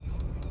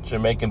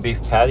Jamaican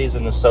beef patties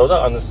and the soda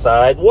on the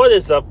side. What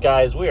is up,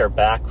 guys? We are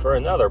back for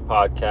another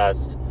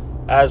podcast.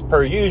 As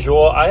per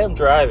usual, I am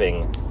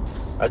driving.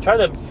 I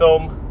tried to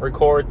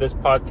record this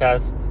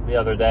podcast the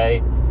other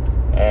day,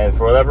 and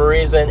for whatever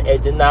reason,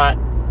 it did not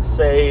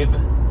save.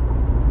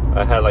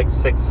 I had like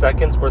 6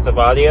 seconds worth of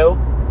audio.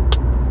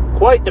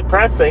 Quite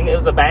depressing. It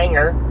was a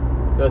banger.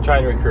 I'm going to try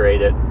and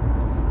recreate it.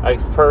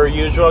 As per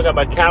usual, I got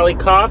my Cali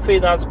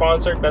coffee, not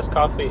sponsored, best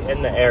coffee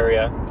in the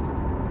area.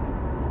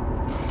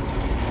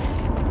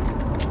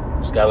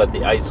 Just gotta let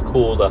the ice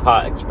cool the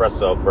hot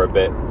espresso for a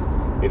bit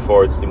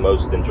before it's the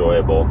most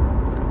enjoyable.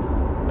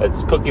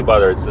 It's cookie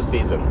butter, it's the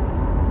season.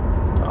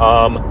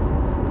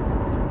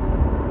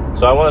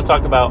 So I want to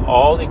talk about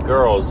all the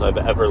girls I've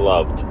ever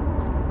loved.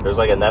 There's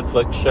like a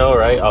Netflix show,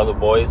 right? All the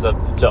boys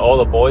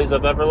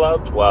I've ever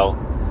loved. Well,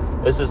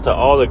 this is to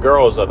all the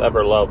girls I've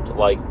ever loved,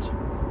 liked,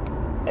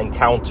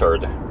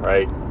 encountered,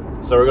 right?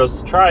 So I'm going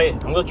to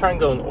try and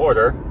go in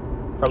order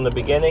from the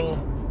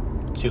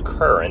beginning to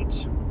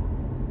current.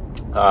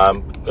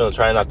 I'm going to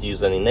try not to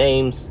use any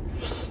names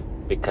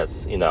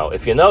because,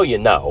 if you know, you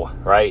know,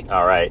 right?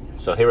 All right,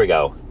 so here we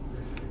go.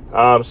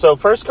 So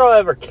first girl I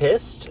ever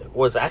kissed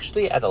was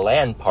actually at a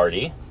LAN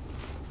party.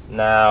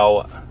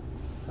 Now,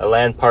 a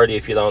LAN party,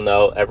 if you don't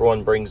know,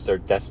 everyone brings their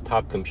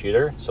desktop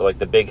computer. So like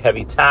the big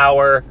heavy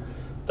tower,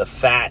 the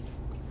fat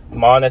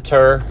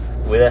monitor.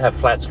 We didn't have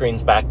flat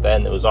screens back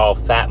then. It was all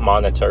fat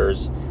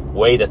monitors,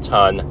 weighed a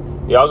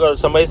ton. You all go to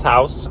somebody's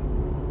house,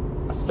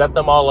 set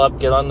them all up,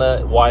 get on the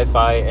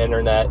Wi-Fi,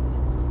 internet,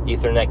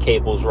 Ethernet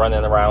cables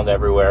running around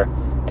everywhere,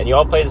 and you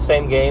all play the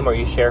same game, or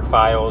you share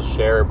files,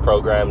 share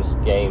programs,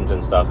 games,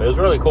 and stuff. It was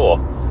really cool.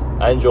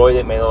 I enjoyed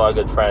it, made a lot of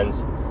good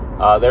friends.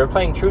 They were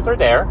playing Truth or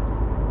Dare,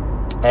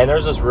 and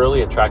there's this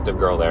really attractive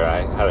girl there.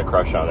 I had a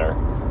crush on her,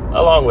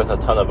 along with a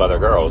ton of other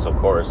girls, of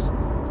course.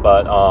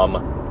 But,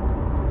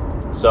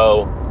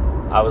 so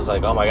I was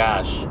like, oh my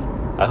gosh,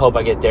 I hope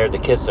I get dared to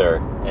kiss her.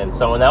 And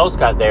someone else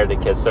got dared to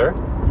kiss her.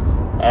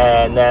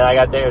 And then I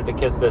got dared to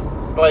kiss this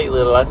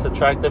slightly less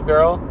attractive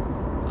girl.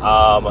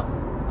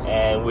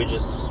 And we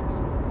just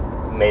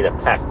made a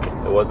peck.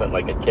 It wasn't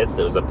like a kiss,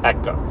 it was a peck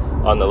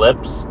on the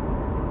lips.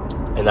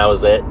 And that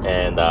was it.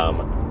 And,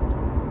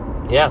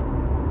 yeah,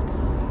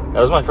 that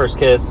was my first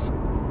kiss.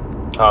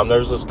 There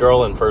was this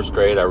girl in first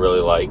grade I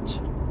really liked.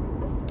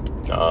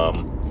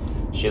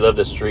 She lived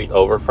a street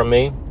over from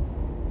me.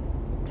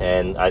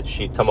 And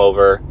she'd come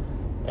over,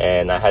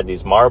 and I had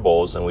these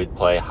marbles, and we'd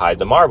play hide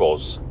the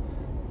marbles.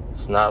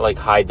 It's not like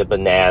hide the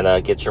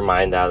banana, get your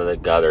mind out of the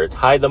gutter. It's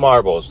hide the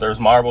marbles. There's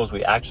marbles.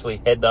 We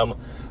actually hid them.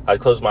 I'd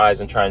close my eyes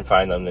and try and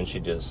find them, then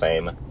she'd do the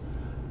same.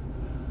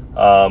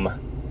 I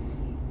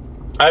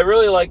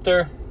really liked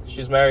her.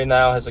 She's married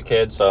now, has a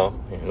kid, so,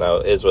 it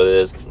is what it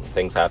is.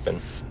 Things happen.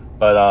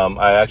 But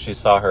I actually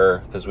saw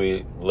her because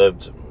we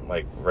lived,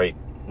 like, right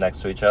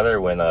next to each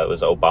other when it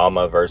was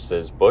Obama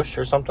versus Bush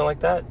or something like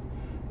that.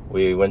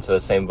 We went to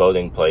the same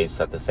voting place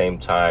at the same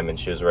time, and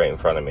she was right in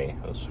front of me.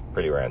 It was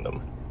pretty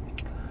random.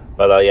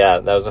 But, yeah,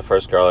 that was the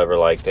first girl I ever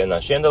liked.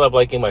 And she ended up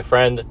liking my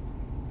friend.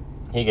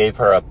 He gave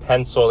her a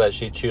pencil that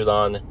she chewed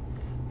on.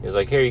 He was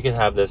like, here, you can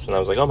have this. And I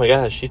was like, oh, my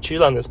gosh, she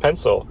chewed on this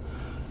pencil.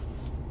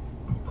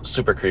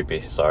 Super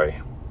creepy,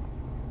 sorry.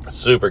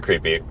 Super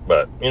creepy,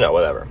 but,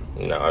 whatever.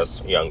 I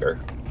was younger.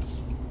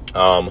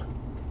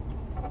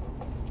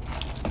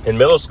 In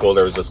middle school,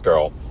 there was this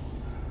girl.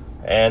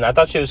 And I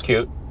thought she was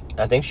cute.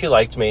 I think she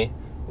liked me.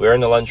 We were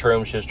in the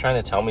lunchroom. She was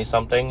trying to tell me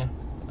something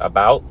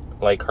about,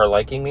 like, her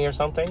liking me or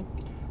something.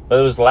 But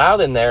it was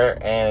loud in there,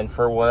 and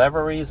for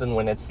whatever reason,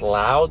 when it's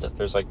loud,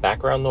 there's, like,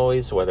 background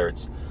noise, whether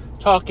it's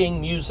talking,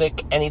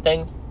 music,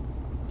 anything.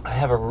 I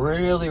have a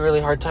really,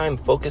 really hard time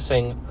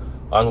focusing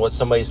on what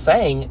somebody's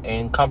saying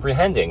and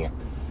comprehending.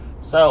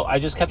 So I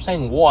just kept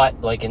saying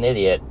what, like an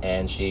idiot,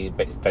 and she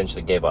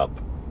eventually gave up.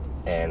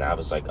 And I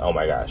was like, oh,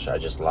 my gosh, I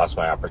just lost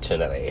my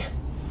opportunity.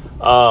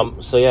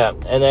 So yeah,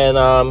 and then,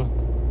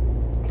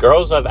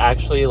 girls I've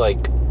actually,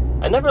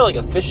 I never,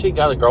 officially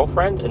got a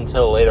girlfriend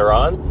until later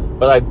on,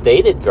 but I've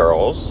dated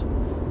girls.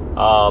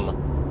 One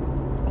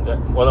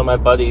of my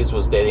buddies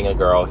was dating a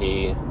girl.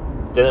 He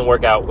didn't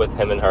work out with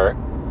him and her,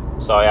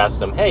 so I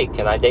asked him, hey,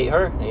 can I date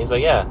her? And he's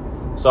like, yeah.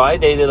 So I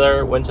dated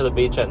her, went to the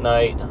beach at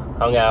night,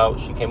 hung out,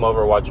 she came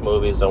over, watched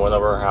movies, I went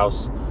over her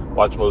house,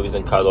 watched movies,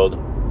 and cuddled.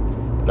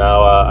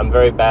 Now, I'm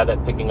very bad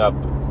at picking up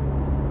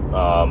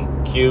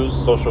cues,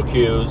 social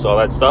cues, all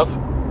that stuff.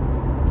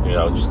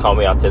 Just call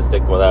me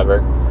autistic,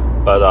 whatever.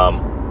 But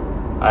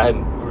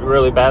I'm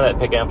really bad at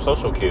picking up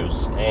social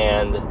cues.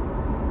 And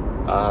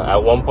at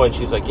one point,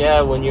 she's like,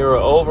 yeah, when you were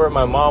over,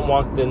 my mom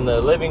walked in the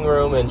living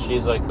room, and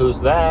she's like,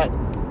 who's that?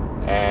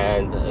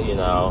 And,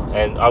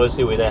 and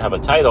obviously we didn't have a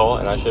title,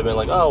 and I should have been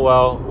like, oh,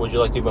 well, would you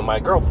like to be my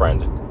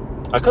girlfriend?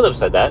 I could have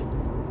said that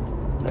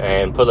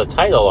and put a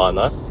title on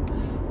us,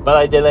 but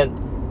I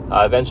didn't.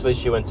 Eventually,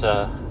 she went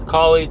to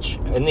college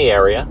in the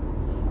area,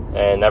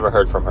 and never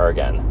heard from her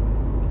again.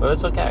 But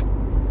it's okay.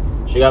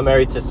 She got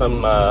married to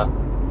some, I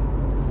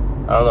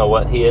don't know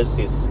what he is.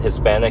 He's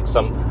Hispanic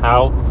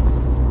somehow.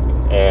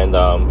 And,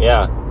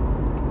 yeah.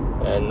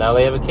 And now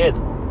they have a kid.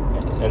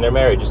 and they're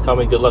married. Just call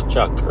me Good Luck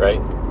Chuck,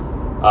 right?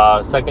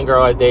 Second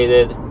girl I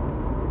dated,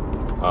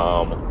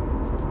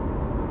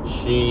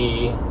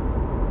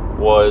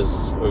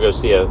 we're going to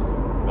see a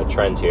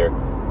trend here.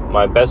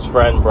 My best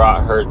friend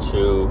brought her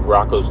to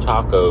Rocco's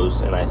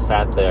Tacos, and I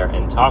sat there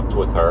and talked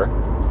with her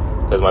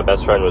because my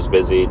best friend was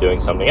busy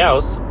doing something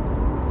else.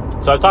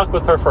 So I talked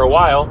with her for a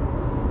while,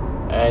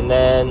 and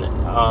then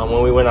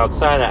when we went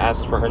outside, I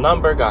asked for her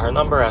number, got her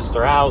number, asked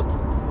her out.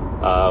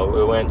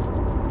 We went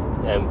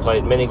and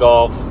played mini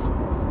golf,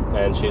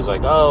 and she's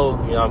like, oh,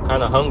 I'm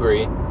kind of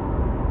hungry.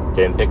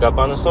 Didn't pick up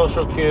on the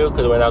social cue, could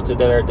have went out to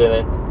dinner,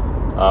 didn't.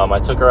 I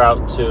took her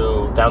out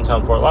to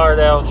downtown Fort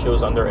Lauderdale. She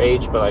was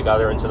underage, but I got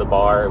her into the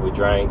bar, we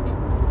drank,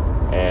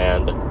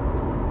 and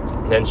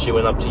then she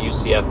went up to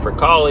UCF for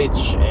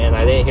college, and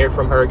I didn't hear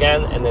from her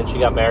again, and then she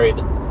got married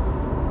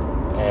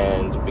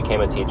and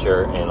became a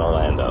teacher in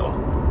Orlando.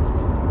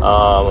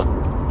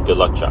 Good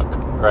luck, Chuck,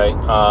 right?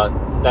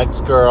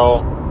 Next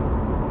girl,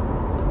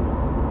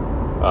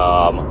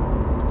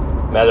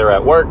 met her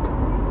at work.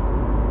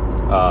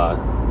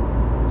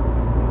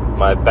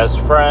 My best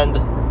friend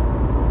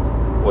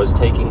was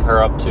taking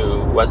her up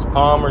to West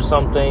Palm or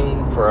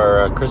something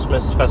for a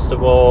Christmas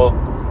festival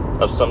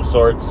of some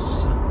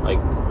sorts,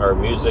 or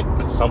music,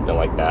 something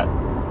like that.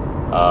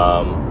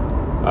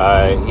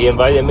 He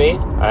invited me.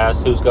 I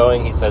asked who's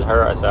going. He said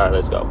her. I said, all right,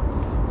 let's go.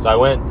 So I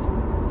went,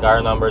 got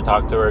her number,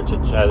 talked to her,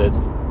 chit-chatted,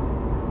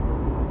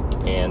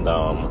 and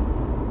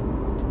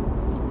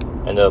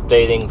ended up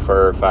dating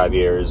for 5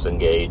 years,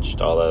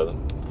 engaged, all the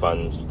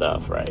fun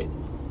stuff, right?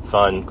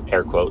 Fun,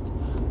 air quote.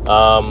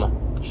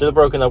 Should have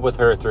broken up with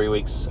her 3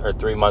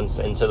 months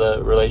into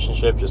the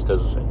relationship just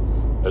because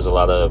there's a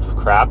lot of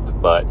crap,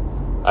 but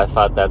I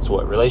thought that's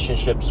what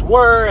relationships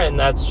were, and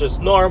that's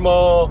just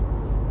normal.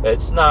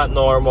 It's not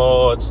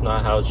normal. It's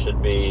not how it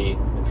should be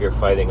if you're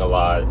fighting a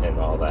lot and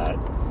all that.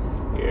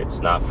 It's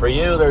not for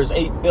you. There's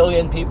 8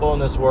 billion people in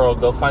this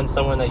world. Go find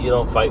someone that you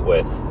don't fight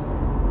with,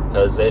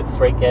 because it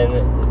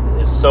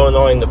freaking is so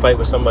annoying to fight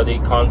with somebody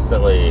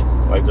constantly.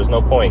 Like, there's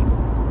no point.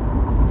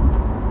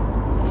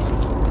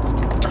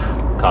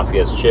 Coffee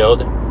has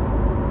chilled.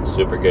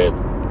 Super good.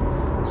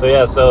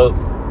 So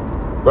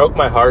broke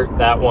my heart.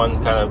 That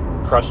one kind of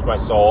crushed my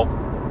soul.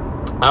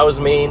 I was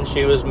mean.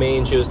 She was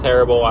mean. She was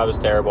terrible. I was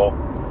terrible.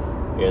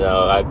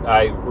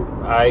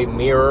 I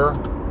mirror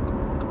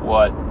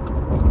what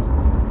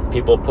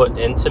people put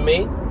into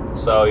me.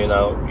 So, you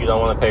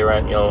don't want to pay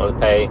rent. You don't want to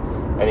pay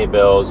any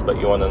bills, but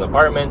you want an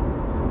apartment.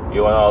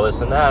 You want all this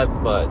and that,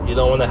 but you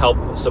don't want to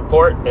help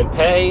support and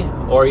pay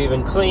or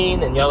even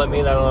clean and yell at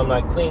me that I'm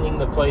not cleaning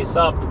the place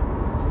up.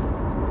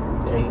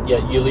 And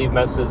yet you leave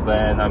messes,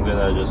 then I'm going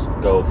to just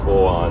go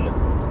full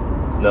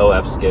on no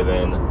F's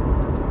given,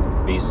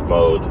 beast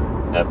mode,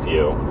 F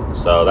you.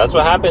 So that's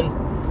what happened.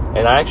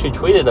 And I actually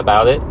tweeted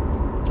about it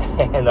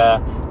and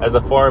as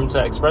a forum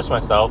to express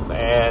myself.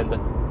 And,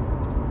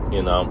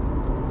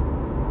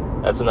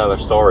 that's another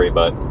story.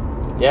 But,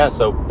 yeah,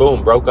 so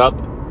boom, broke up.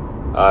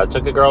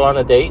 Took a girl on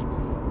a date.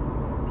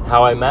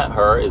 How I met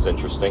her is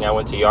interesting. I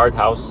went to Yard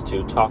House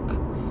to talk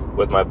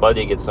with my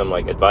buddy, get some,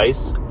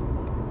 advice.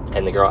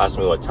 And the girl asked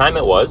me what time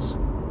it was.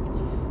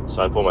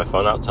 So I pull my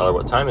phone out, tell her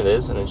what time it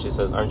is. And then she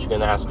says, aren't you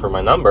going to ask for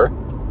my number?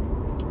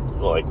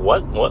 Like,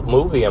 what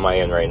movie am I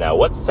in right now?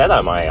 What set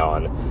am I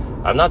on?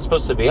 I'm not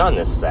supposed to be on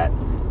this set.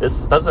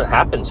 This doesn't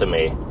happen to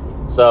me.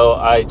 So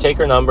I take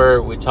her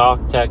number. We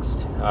talk,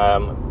 text,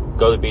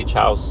 go to beach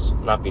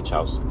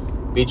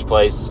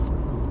place,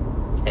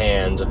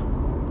 and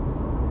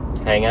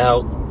hang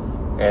out.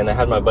 And I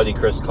had my buddy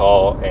Chris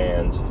call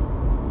and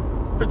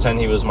pretend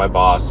he was my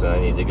boss and I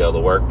needed to go to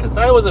work because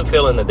I wasn't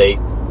feeling the date.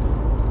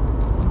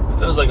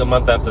 It was like a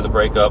month after the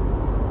breakup.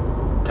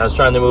 I was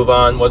trying to move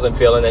on, wasn't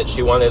feeling it.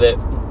 She wanted it.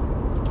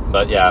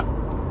 But yeah,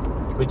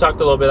 we talked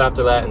a little bit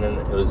after that, and then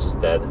it was just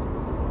dead.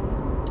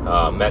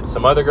 Met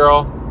some other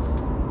girl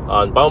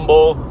on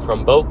Bumble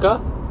from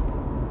Boca.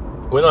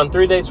 Went on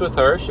 3 dates with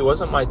her. She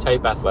wasn't my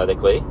type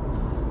athletically.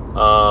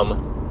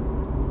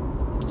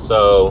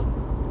 So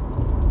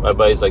my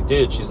buddy's like,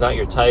 dude, she's not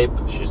your type.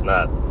 She's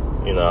not,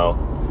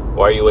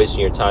 why are you wasting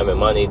your time and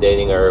money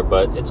dating her?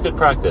 But it's good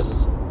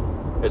practice.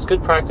 It's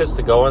good practice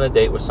to go on a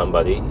date with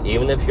somebody,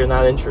 even if you're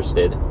not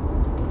interested.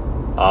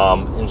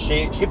 And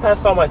she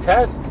passed all my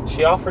tests.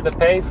 She offered to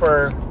pay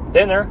for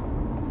dinner,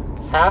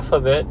 half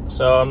of it.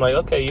 So I'm like,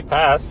 okay, you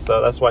passed.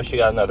 So that's why she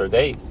got another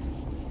date.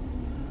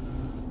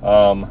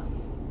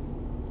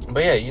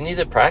 But yeah, you need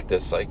to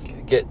practice,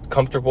 get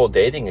comfortable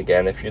dating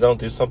again. If you don't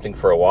do something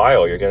for a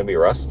while, you're going to be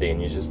rusty,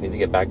 and you just need to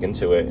get back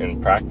into it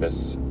and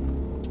practice.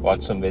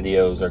 Watch some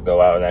videos or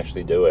go out and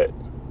actually do it.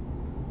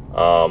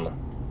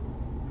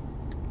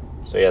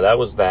 So yeah, that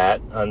was that.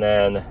 And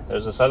then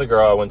there's this other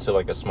girl I went to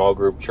a small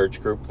group,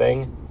 church group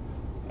thing.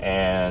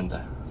 And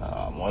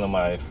one of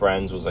my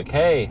friends was like,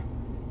 hey,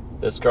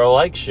 this girl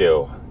likes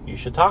you. You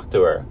should talk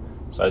to her.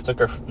 So I took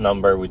her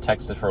number. We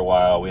texted for a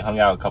while. We hung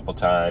out a couple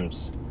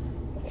times.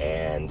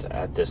 And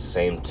at the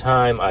same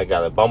time, I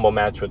got a Bumble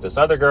match with this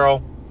other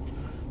girl.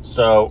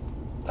 So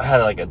I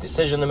had a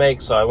decision to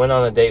make. So I went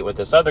on a date with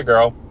this other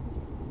girl.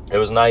 It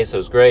was nice. It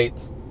was great.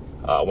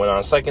 Went on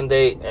a second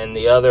date, and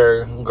the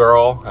other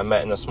girl I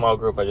met in a small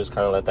group, I just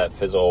kind of let that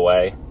fizzle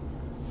away.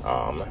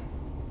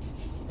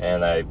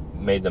 And I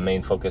made the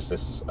main focus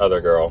this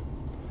other girl.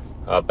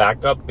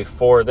 Back up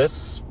before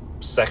this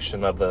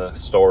section of the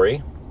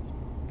story.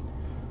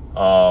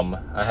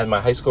 I had my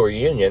high school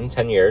reunion,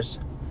 10 years.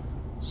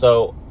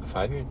 So,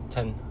 5 years?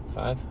 10,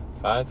 5?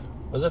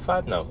 Was it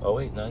 5? No. Oh,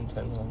 8, 9,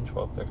 10, 11,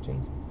 12,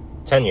 13.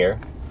 10 year.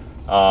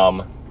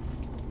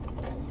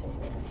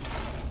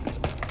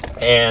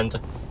 And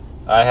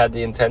I had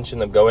the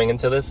intention of going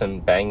into this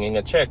and banging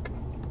a chick.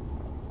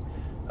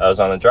 I was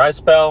on a dry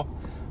spell,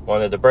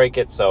 wanted to break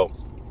it, so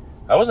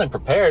I wasn't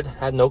prepared.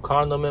 Had no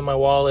condom in my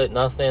wallet,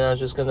 nothing. I was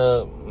just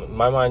gonna, in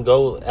my mind,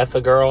 go F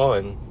a girl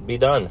and be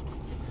done.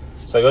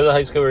 So I go to the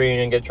high school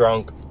reunion, get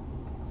drunk.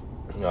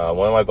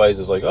 One of my buddies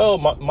is like, oh,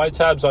 my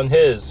tab's on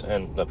his.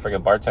 And the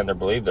freaking bartender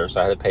believed her, so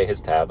I had to pay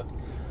his tab.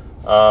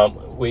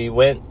 We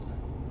went,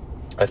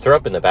 I threw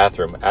up in the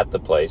bathroom at the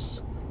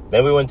place.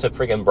 Then we went to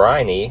freaking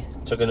Bryony,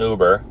 took an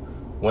Uber.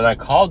 When I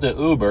called the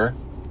Uber,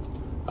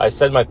 I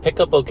said my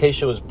pickup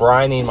location was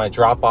Bryony and my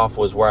drop-off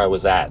was where I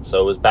was at.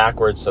 So it was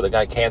backwards, so the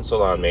guy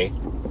canceled on me.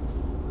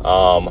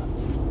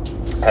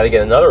 Had to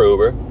get another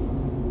Uber.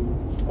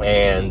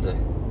 And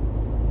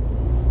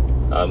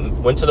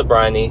went to the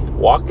Bryony,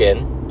 walk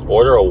in,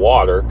 order a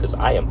water, because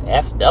I am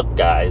effed up,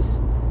 guys.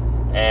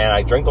 And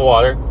I drink the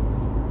water.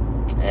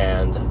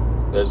 And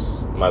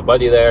there's my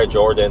buddy there,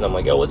 Jordan. I'm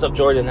like, yo, what's up,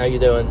 Jordan? How you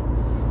doing?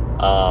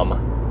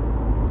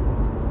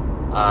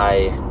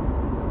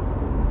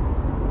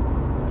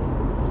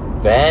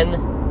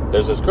 Then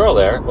there's this girl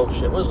there. Oh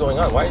shit, what's going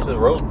on? Why is the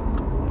road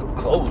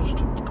closed?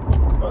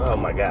 Oh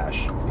my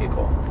gosh,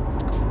 people.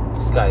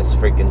 This guy's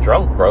freaking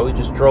drunk, bro. He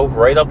just drove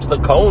right up to the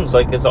cones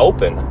like it's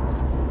open.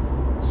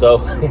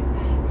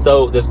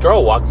 So this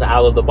girl walks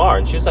out of the bar,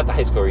 and she was at the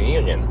high school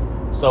reunion.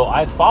 So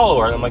I follow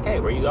her, and I'm like, hey,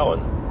 where you going?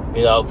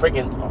 You know,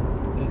 freaking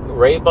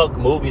Raybuck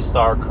movie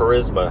star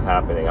charisma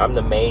happening. I'm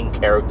the main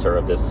character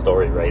of this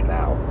story right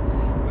now.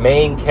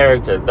 Main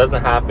character. It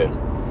doesn't happen.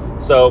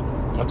 So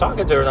I'm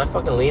talking to her, and I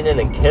fucking lean in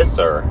and kiss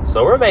her.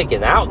 So we're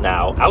making out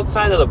now,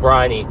 outside of the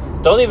Bryony.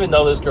 Don't even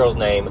know this girl's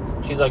name.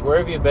 She's like, where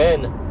have you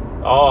been?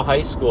 Oh,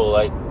 high school.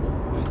 Like,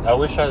 I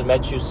wish I had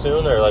met you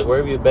sooner. Like, where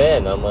have you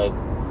been? I'm like,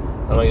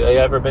 have you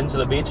ever been to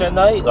the beach at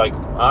night? Like,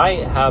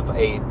 I have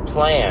a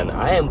plan.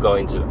 I am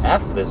going to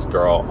F this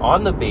girl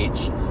on the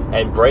beach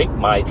and break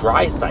my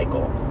dry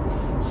cycle.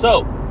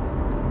 So,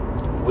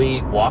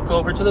 we walk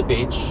over to the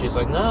beach. She's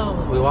like,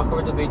 no. We walk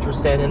over to the beach. We're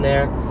standing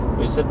there.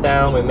 We sit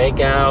down. We make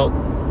out.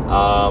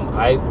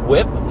 I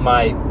whip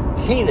my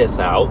penis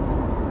out.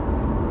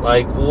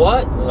 Like,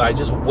 what? I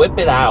just whip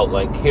it out.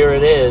 Like, here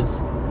it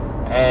is.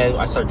 And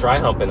I start dry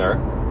humping her.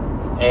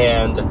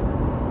 And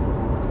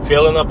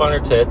feeling up on her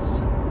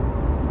tits.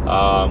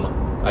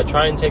 I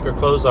try and take her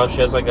clothes off. She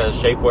has like a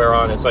shapewear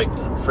on. It's like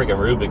a freaking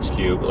Rubik's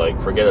Cube. Like,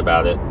 forget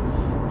about it.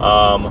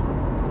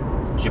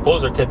 She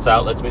pulls her tits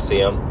out, lets me see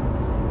them.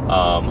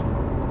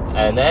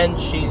 And then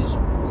she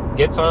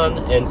gets on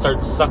and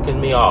starts sucking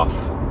me off.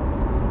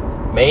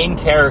 Main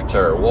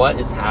character, what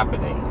is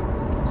happening?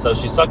 So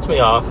she sucks me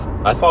off.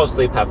 I fall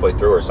asleep halfway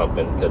through or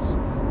something because,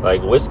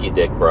 like, whiskey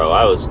dick, bro.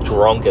 I was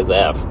drunk as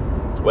F.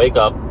 Wake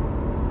up.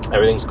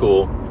 Everything's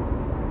cool.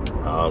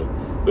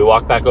 We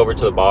walk back over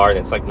to the bar, and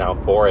it's like now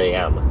 4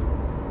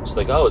 a.m. She's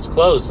like, oh, it's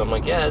closed. I'm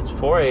like, yeah, it's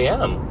 4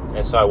 a.m.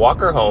 And so I walk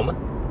her home.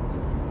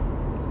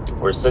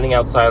 We're sitting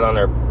outside on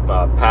her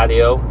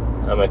patio.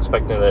 I'm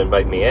expecting her to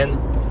invite me in.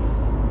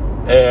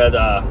 And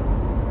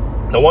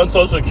the one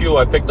social cue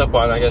I picked up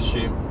on, I guess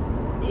she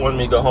wanted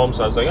me to go home.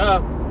 So I was like,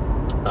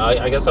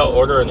 I guess I'll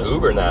order an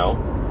Uber now.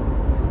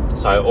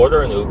 So I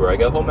order an Uber. I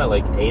get home at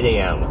like 8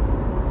 a.m.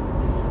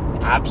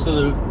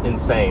 Absolute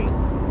insane.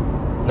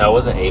 No, it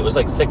wasn't 8. It was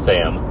like 6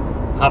 a.m.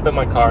 Hop in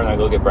my car and I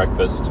go get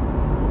breakfast.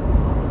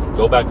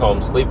 Go back home,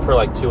 sleep for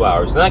like 2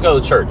 hours. Then I go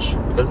to church.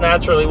 Because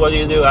naturally, what do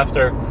you do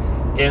after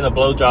getting a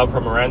blowjob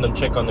from a random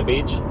chick on the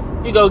beach?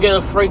 You go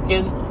go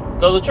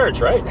to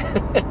church, right?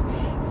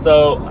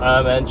 So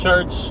I'm at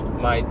church.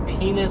 My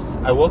penis,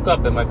 I woke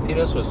up and my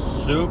penis was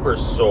super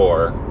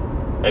sore.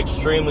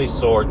 Extremely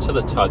sore to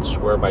the touch,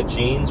 where my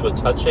jeans would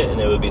touch it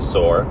and it would be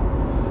sore.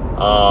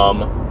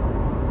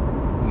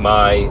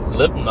 My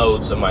lymph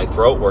nodes in my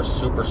throat were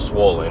super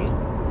swollen.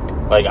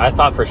 Like, I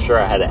thought for sure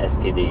I had an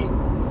STD.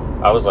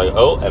 I was like,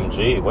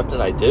 OMG, what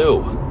did I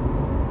do?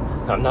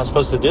 I'm not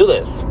supposed to do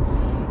this.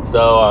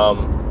 So,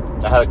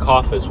 I had a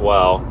cough as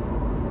well.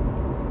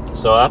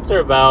 So, after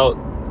about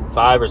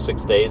 5 or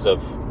 6 days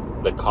of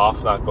the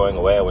cough not going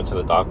away, I went to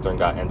the doctor and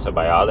got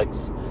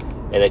antibiotics,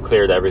 and it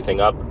cleared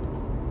everything up.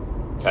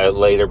 I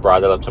later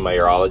brought it up to my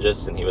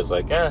urologist, and he was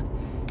like,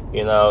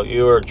 you know,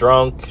 you were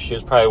drunk. She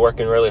was probably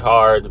working really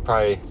hard,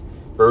 probably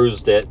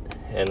bruised it,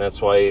 and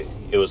that's why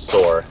it was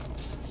sore.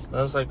 And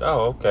I was like,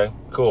 oh, okay,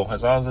 cool.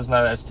 As long as it's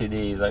not an STD.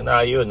 He's like,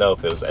 nah, you would know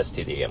if it was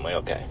STD. I'm like,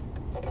 okay.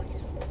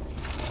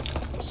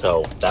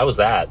 So that was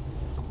that.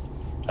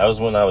 That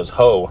was when I was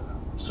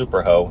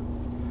super hoe.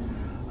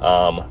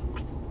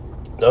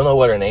 Don't know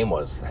what her name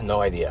was. I had no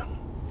idea.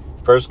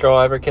 First girl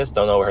I ever kissed,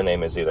 don't know what her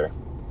name is either.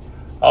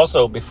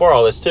 Also, before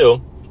all this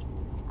too,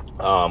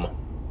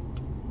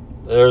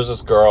 there was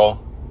this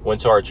girl,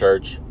 went to our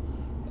church,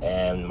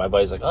 and my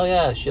buddy's like, oh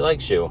yeah, she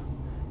likes you.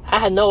 I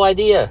had no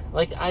idea.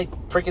 Like, I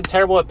freaking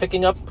terrible at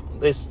picking up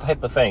this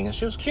type of thing. And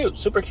she was cute,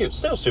 super cute,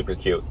 still super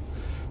cute.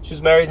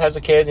 She's married, has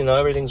a kid,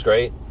 everything's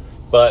great.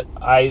 But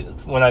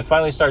when I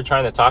finally started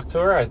trying to talk to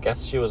her, I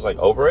guess she was like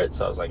over it.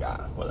 So I was like,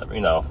 whatever,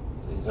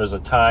 there's a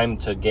time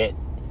to get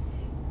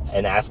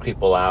and ask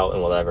people out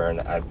and whatever.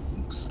 And I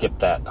skipped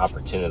that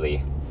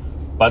opportunity.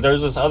 But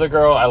there's this other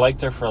girl, I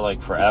liked her for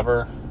like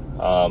forever.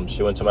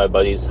 She went to my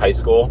buddy's high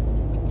school.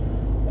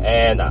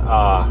 And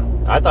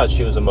I thought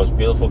she was the most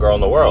beautiful girl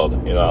in the world.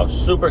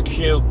 Super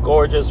cute,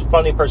 gorgeous,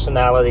 funny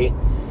personality.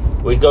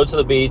 We'd go to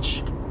the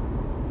beach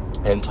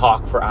and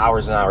talk for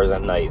hours and hours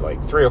at night,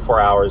 like 3 or 4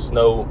 hours.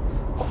 No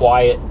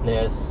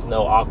quietness,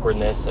 no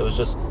awkwardness. It was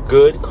just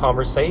good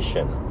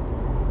conversation.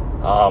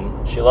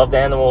 She loved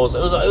animals.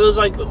 It was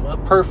like a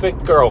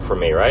perfect girl for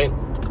me, right?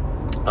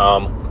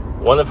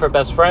 One of her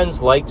best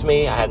friends liked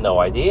me. I had no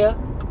idea.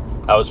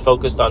 I was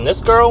focused on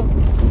this girl.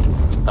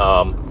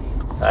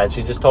 And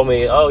she just told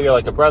me, oh, you're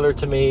like a brother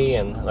to me.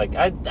 And like,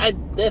 it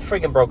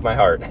freaking broke my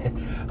heart.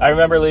 I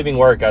remember leaving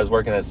work. I was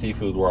working at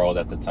Seafood World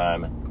at the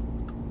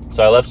time.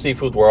 So I left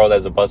Seafood World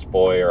as a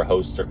busboy or a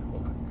host, or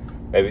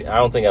maybe, I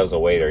don't think I was a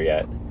waiter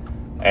yet.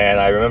 And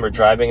I remember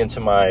driving into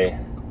my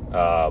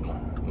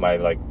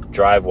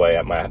driveway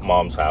at my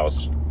mom's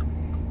house.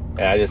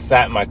 And I just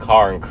sat in my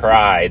car and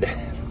cried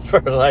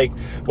for like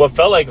what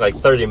felt like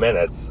 30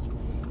 minutes.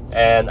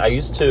 And I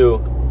used to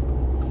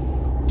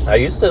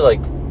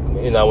like,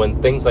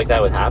 when things like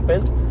that would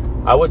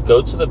happen, I would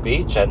go to the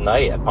beach at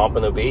night at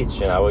Pompano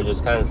Beach, and I would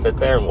just kind of sit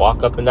there and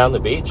walk up and down the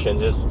beach and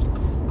just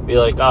be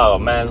like, oh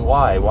man,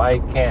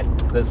 why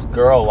can't this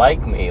girl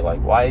like me?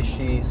 Like, why does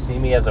she see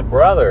me as a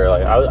brother?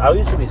 Like, I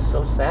used to be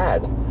so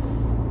sad.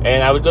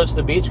 And I would go to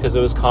the beach because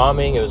it was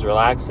calming, it was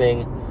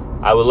relaxing.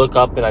 I would look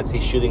up and I'd see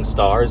shooting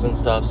stars and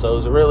stuff. So it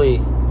was really,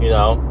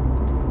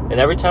 and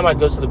every time I'd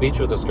go to the beach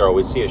with this girl,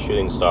 we'd see a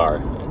shooting star.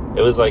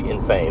 It was like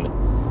insane.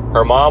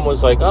 Her mom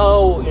was like,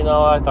 oh,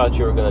 I thought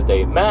you were going to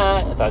date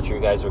Matt. I thought you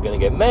guys were going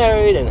to get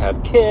married and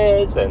have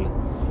kids. And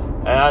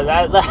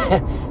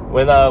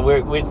when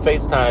we'd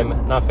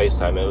FaceTime, not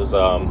FaceTime, it was,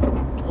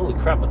 holy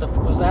crap, what the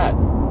fuck was that?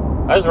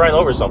 I just ran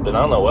over something. I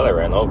don't know what I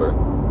ran over.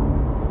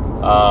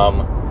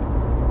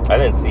 I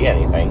didn't see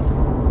anything.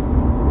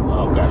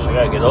 Oh gosh, I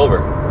gotta get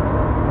over.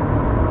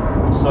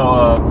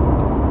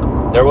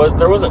 So, there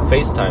wasn't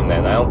FaceTime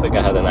then. I don't think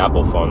I had an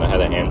Apple phone. I had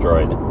an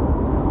Android.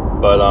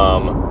 But,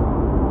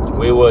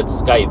 we would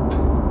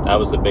Skype. That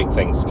was the big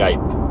thing,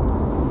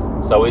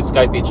 Skype. So we'd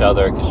Skype each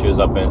other because she was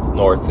up in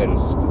north in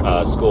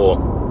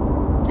school.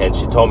 And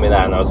she told me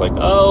that, and I was like,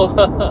 oh,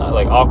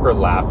 like awkward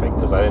laughing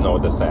because I didn't know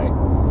what to say.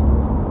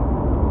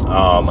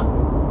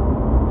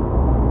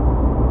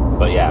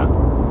 But yeah.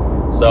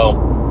 So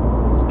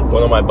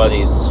one of my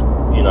buddies,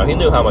 he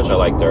knew how much I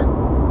liked her.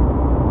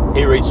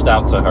 He reached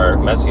out to her,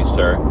 messaged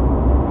her,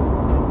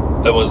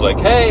 and was like,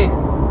 hey,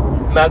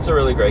 Matt's a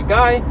really great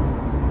guy.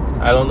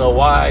 I don't know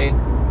why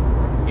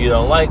you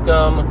don't like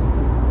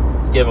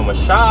him. Give him a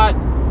shot.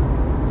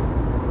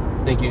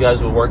 Think you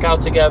guys would work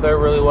out together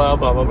really well,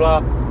 blah, blah,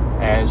 blah.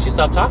 And she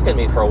stopped talking to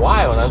me for a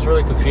while, and I was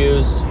really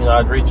confused.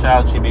 I'd reach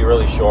out, she'd be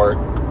really short.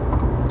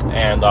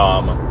 And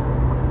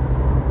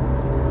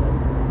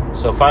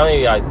so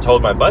finally I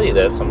told my buddy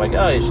this. I'm like,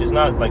 oh, she's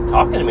not like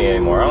talking to me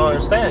anymore. I don't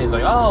understand. He's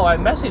like, oh, I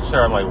messaged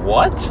her. I'm like,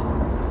 what?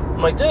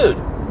 I'm like, dude.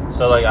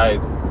 So like I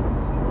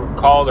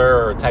called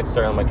her or texted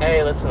her. I'm like,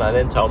 hey, listen, I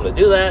didn't tell him to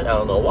do that. I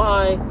don't know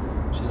why.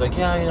 She's like,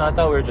 yeah, I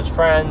thought we were just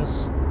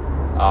friends.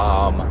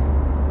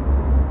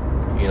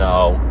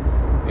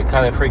 It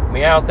kind of freaked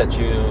me out that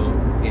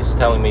he's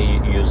telling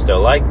me you still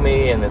like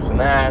me and this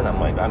and that. And I'm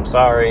like, I'm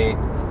sorry.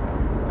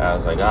 And I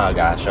was like, oh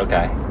gosh,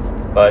 okay.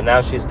 But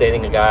now she's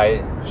dating a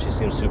guy. She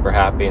seems super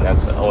happy, and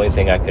that's the only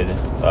thing I could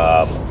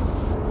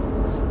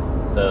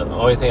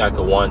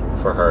want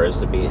for her is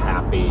to be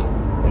happy,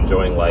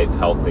 enjoying life,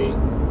 healthy.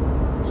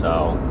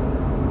 So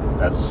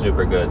that's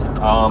super good.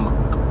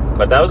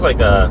 But that was like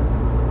I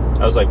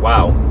was like,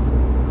 wow,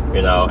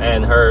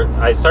 and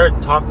I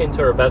started talking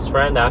to her best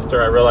friend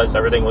after I realized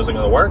everything wasn't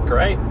going to work,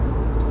 right?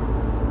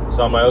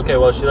 So I'm like, okay,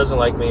 well, she doesn't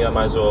like me. I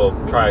might as well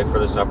try for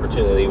this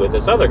opportunity with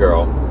this other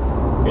girl,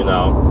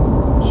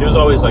 She was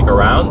always, like,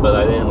 around, but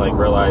I didn't, like,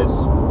 realize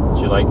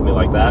she liked me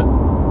like that.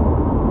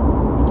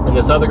 And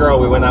this other girl,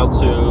 we went out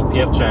to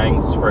P.F.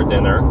 Chang's for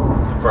dinner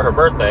for her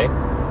birthday.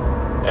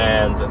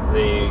 And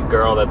the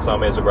girl that saw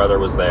me as a brother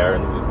was there.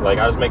 And, like,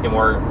 I was making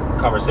more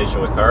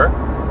conversation with her.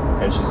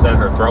 And she said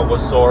her throat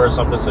was sore or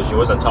something, so she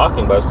wasn't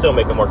talking, but I was still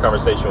making more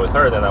conversation with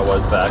her than I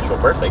was the actual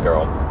birthday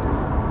girl.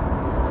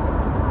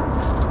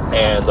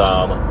 And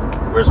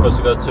we were supposed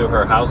to go to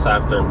her house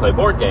after and play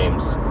board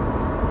games.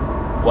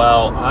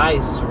 Well, I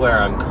swear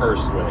I'm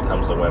cursed when it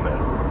comes to women.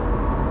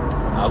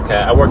 Okay,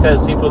 I worked at a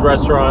seafood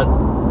restaurant.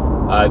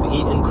 I've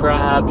eaten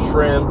crab,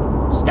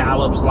 shrimp,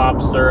 scallops,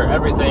 lobster,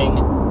 everything,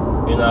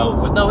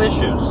 with no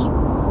issues.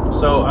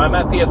 So I'm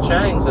at P.F.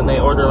 Chang's, and they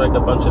order like a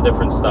bunch of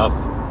different stuff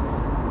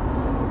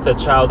to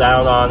chow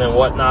down on and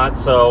whatnot.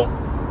 So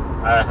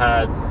I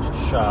had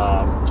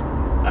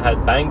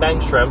bang bang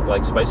shrimp,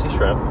 like spicy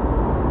shrimp.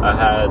 I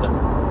had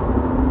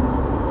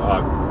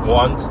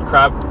one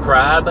crab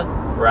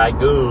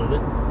ragoon,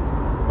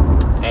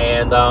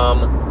 and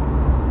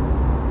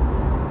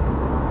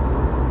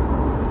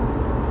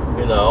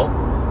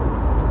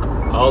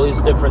all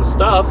these different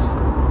stuff.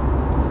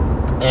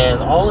 And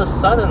all of a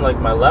sudden, like,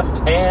 my left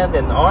hand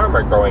and arm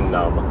are going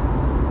numb.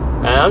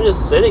 And I'm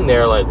just sitting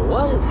there like,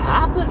 what is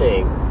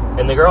happening?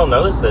 And the girl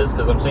notices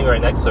because I'm sitting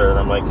right next to her, and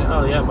I'm like,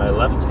 oh yeah, my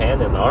left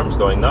hand and arm's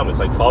going numb. It's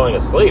like falling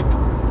asleep.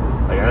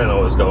 Like, I didn't know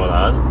what was going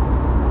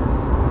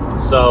on.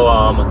 So,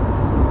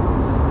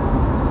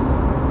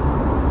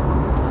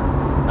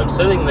 I'm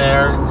sitting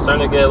there,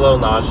 starting to get a little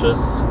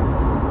nauseous,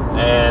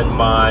 and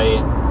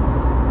my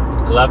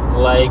left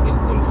leg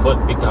and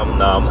foot become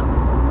numb.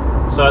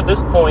 So at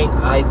this point,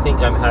 I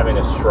think I'm having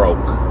a stroke.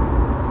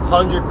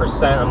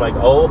 100%. I'm like,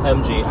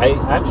 OMG. I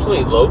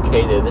actually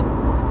located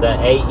the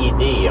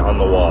AED on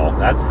the wall.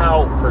 That's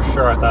how, for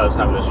sure, I thought I was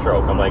having a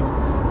stroke. I'm like,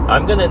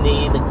 I'm going to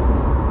need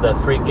the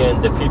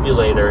freaking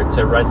defibrillator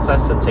to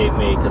resuscitate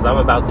me because I'm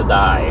about to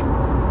die.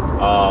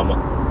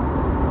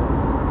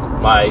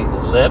 My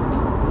lip,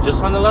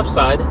 just on the left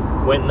side,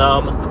 went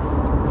numb.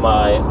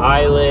 My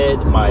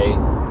eyelid, my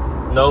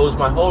nose,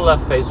 my whole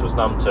left face was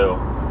numb too.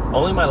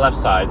 Only my left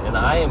side, and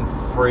I am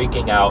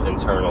freaking out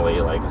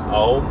internally, like,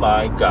 oh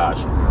my gosh.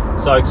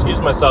 So I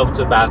excused myself to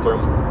the bathroom,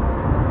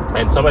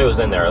 and somebody was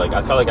in there. Like,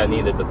 I felt like I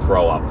needed to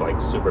throw up, like,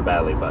 super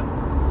badly, but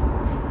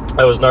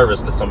I was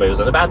nervous because somebody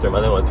was in the bathroom. I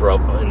didn't want to throw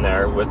up in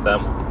there with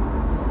them.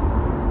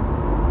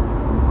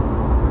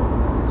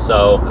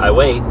 So I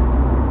wait,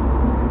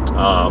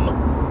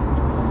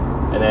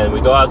 and then we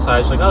go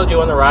outside. She's like, oh, do you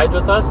want to ride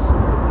with us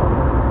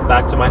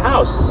back to my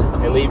house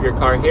and leave your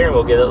car here, and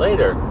we'll get it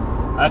later?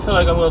 I feel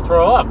like I'm going to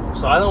throw up,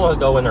 so I don't want to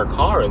go in her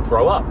car and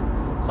throw up.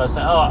 So I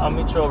said, oh, I'll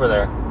meet you over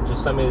there.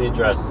 Just send me the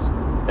address.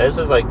 And this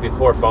is like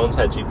before phones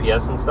had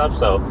GPS and stuff,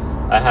 so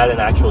I had an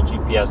actual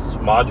GPS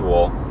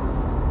module.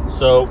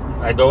 So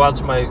I go out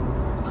to my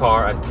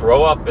car, I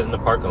throw up in the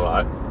parking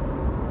lot,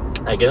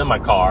 I get in my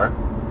car,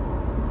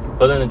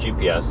 put in the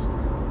GPS.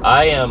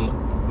 I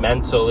am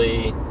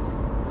mentally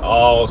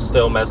all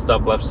still messed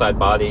up, left side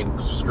body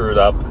screwed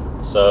up,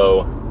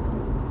 so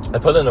I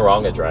put in the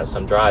wrong address.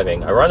 I'm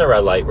driving. I run a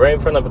red light right in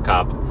front of a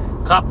cop.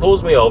 Cop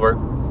pulls me over,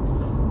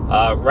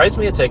 writes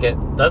me a ticket,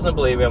 doesn't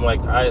believe me. I'm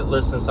like,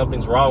 listen,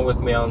 something's wrong with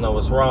me. I don't know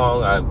what's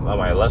wrong.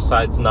 My left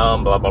side's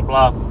numb, blah, blah,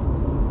 blah.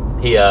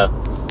 He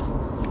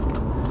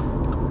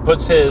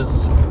puts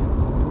his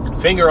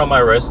finger on my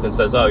wrist and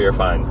says, oh, you're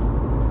fine.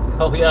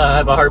 Oh, yeah, I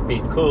have a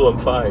heartbeat. Cool, I'm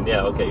fine.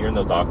 Yeah, okay, you're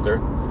no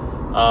doctor.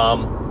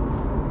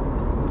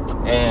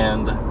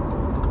 And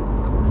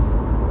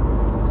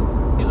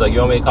he's like, you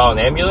want me to call an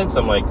ambulance?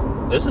 I'm like,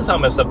 this is how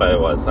messed up I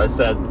was. I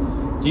said,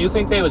 do you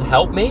think they would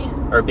help me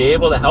or be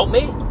able to help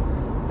me?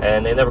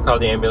 And they never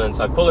called the ambulance.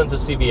 I pulled into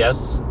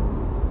CVS.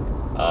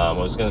 I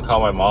was going to call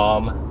my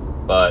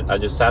mom, but I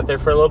just sat there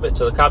for a little bit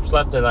till the cops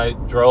left, and I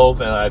drove,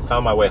 and I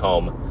found my way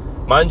home.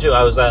 Mind you,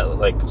 I was at,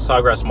 like,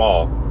 Sawgrass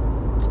Mall,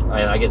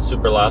 and I get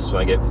super lost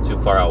when I get too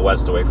far out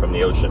west away from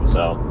the ocean,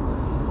 so...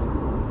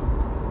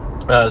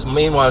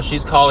 meanwhile,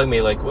 she's calling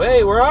me like,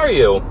 hey, where are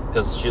you?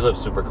 Because she lives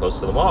super close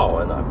to the mall,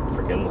 and I'm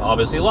freaking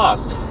obviously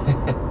lost.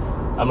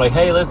 I'm like,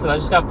 hey, listen, I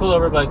just got pulled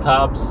over by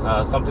cops.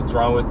 Something's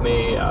wrong with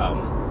me.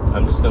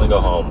 I'm just going to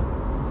go home.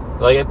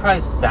 Like, it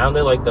probably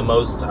sounded like the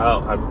most,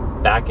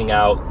 I'm backing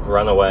out,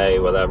 run away,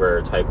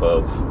 whatever type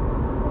of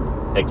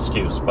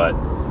excuse, but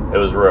it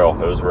was real.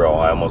 It was real.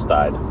 I almost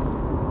died.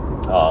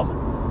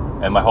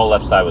 And my whole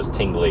left side was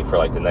tingly for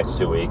like the next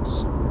 2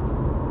 weeks.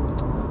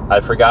 I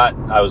forgot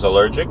I was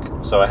allergic,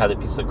 so I had a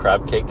piece of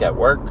crab cake at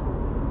work,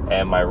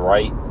 and my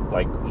right,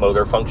 like,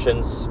 motor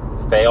functions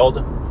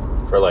failed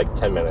for like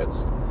 10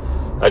 minutes.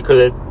 I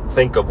couldn't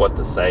think of what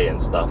to say and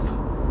stuff.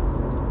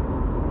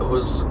 It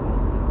was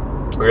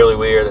really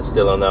weird. I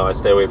still don't know. I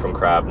stay away from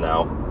crab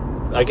now.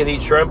 I could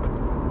eat shrimp.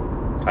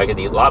 I could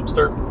eat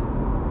lobster,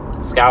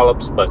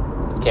 scallops, but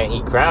can't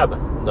eat crab.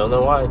 Don't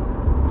know why.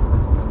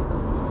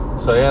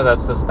 So yeah,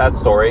 that's just that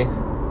story.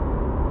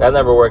 That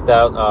never worked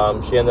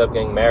out. She ended up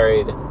getting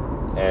married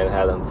and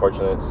had an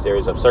unfortunate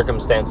series of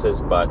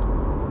circumstances, but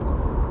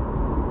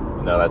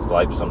you know, that's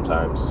life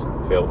sometimes.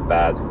 I feel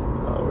bad.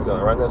 We're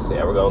gonna run this.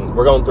 Yeah, we're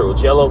going through.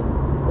 It's yellow.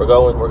 We're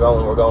going.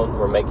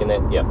 We're making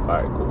it. Yep. All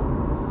right.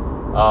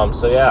 Cool.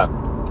 So yeah,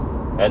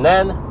 and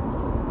then,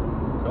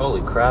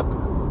 holy crap,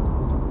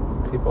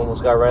 people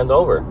almost got ran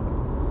over.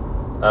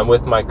 I'm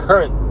with my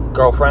current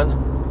girlfriend,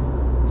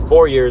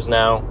 4 years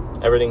now.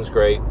 Everything's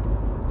great.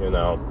 You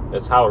know,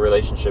 it's how a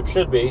relationship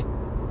should be.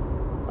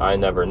 I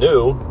never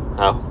knew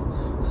how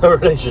a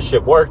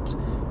relationship worked,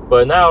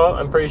 but now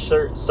I'm pretty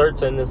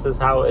certain this is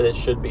how it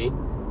should be.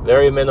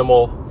 Very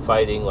minimal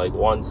fighting, like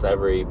once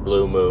every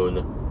blue moon,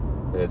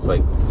 and it's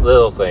like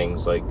little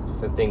things, like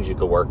things you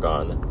could work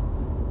on.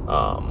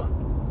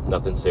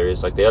 Nothing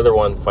serious. Like the other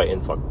one,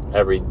 fighting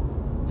every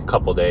a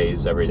couple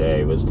days, every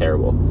day. It was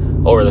terrible.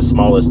 Over the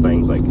smallest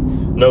things, like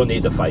no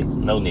need to fight.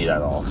 No need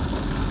at all.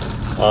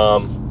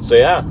 So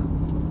yeah.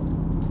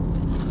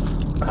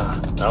 I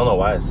don't know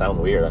why I sound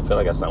weird. I feel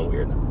like I sound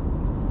weird.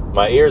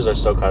 My ears are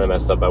still kind of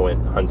messed up. I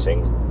went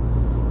hunting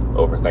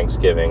over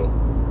Thanksgiving,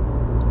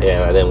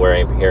 and I didn't wear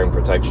any hearing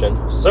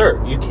protection.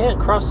 Sir, you can't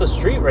cross the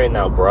street right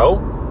now, bro.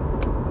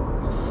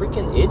 You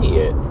freaking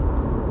idiot.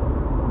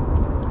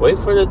 Wait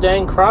for the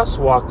dang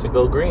crosswalk to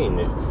go green,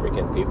 you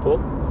freaking people.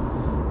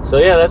 So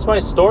yeah, that's my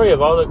story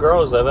of all the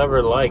girls I've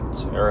ever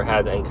liked or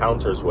had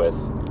encounters with.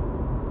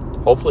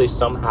 Hopefully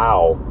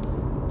somehow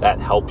that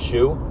helps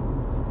you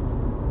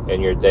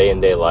in your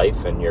day-to-day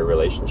life and your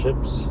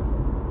relationships.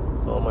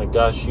 Oh my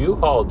gosh,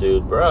 U-Haul,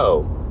 dude,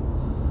 bro.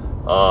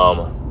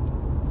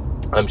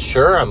 I'm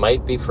sure I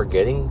might be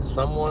forgetting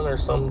someone or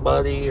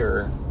somebody,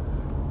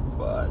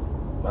 but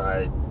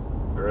I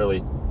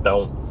really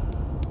don't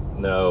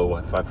know.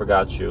 If I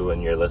forgot you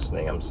and you're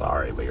listening, I'm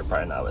sorry, but you're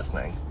probably not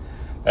listening.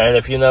 And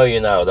if you know, you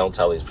know. Don't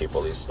tell these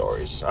people these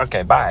stories.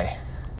 Okay, bye.